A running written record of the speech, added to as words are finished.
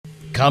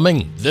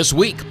Coming this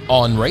week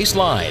on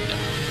Raceline,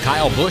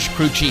 Kyle Busch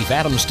crew chief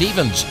Adam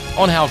Stevens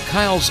on how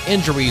Kyle's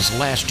injuries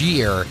last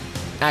year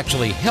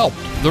actually helped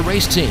the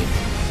race team.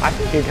 I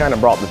think it kind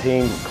of brought the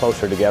team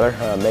closer together,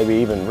 maybe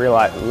even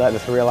let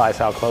us realize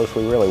how close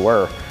we really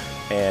were,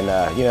 and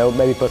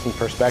maybe put some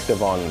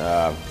perspective on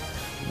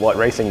what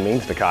racing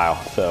means to Kyle.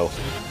 So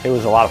it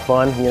was a lot of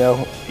fun,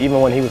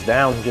 even when he was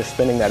down, just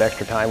spending that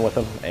extra time with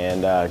him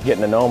and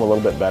getting to know him a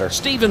little bit better.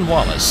 Stephen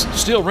Wallace,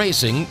 still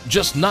racing,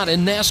 just not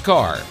in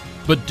NASCAR,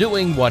 but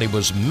doing what he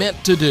was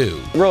meant to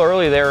do. Real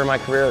early there in my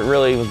career, it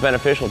really was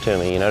beneficial to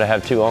me, to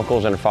have two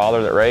uncles and a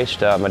father that raced.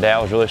 My dad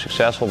was really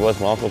successful,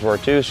 both my uncles were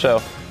too. So,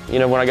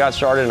 when I got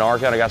started in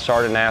ARCA, I got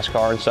started in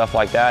NASCAR and stuff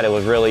like that, it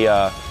was really,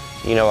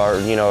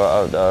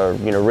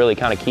 really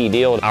kind of key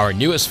deal. Our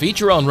newest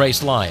feature on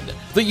Raceline,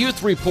 the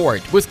Youth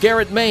Report with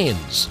Garrett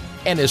Maines,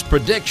 and his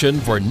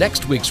prediction for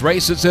next week's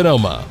race at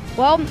Sonoma.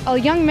 Well, a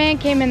young man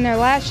came in there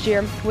last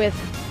year with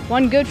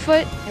one good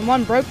foot and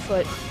one broke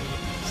foot.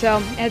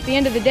 So at the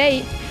end of the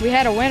day, we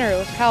had a winner. It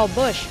was Kyle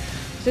Busch.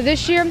 So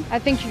this year, I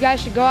think you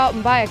guys should go out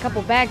and buy a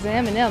couple bags of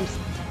M&Ms,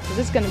 because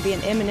it's going to be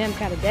an M&M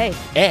kind of day.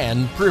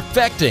 And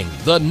perfecting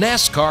the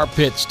NASCAR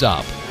pit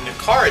stop. And the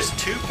car is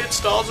 2 pit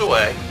stalls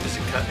away.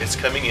 It's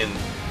coming in.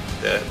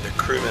 The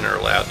crewmen are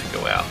allowed to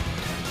go out,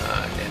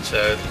 and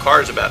so the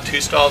car is about 2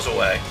 stalls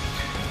away.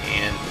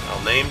 And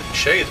I'll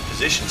show you the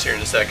positions here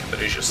in a second. But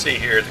as you'll see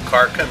here, the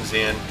car comes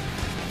in.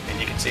 And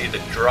you can see the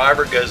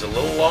driver goes a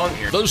little long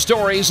here. Those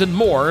stories and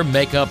more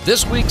make up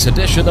this week's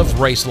edition of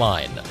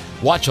Raceline.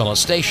 Watch on a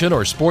station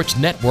or sports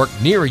network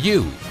near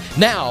you.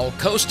 Now,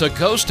 coast to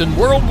coast and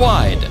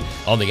worldwide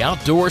on the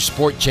Outdoor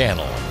Sport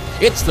Channel.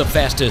 It's the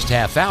fastest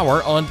half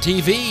hour on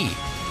TV.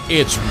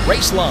 It's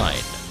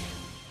Raceline.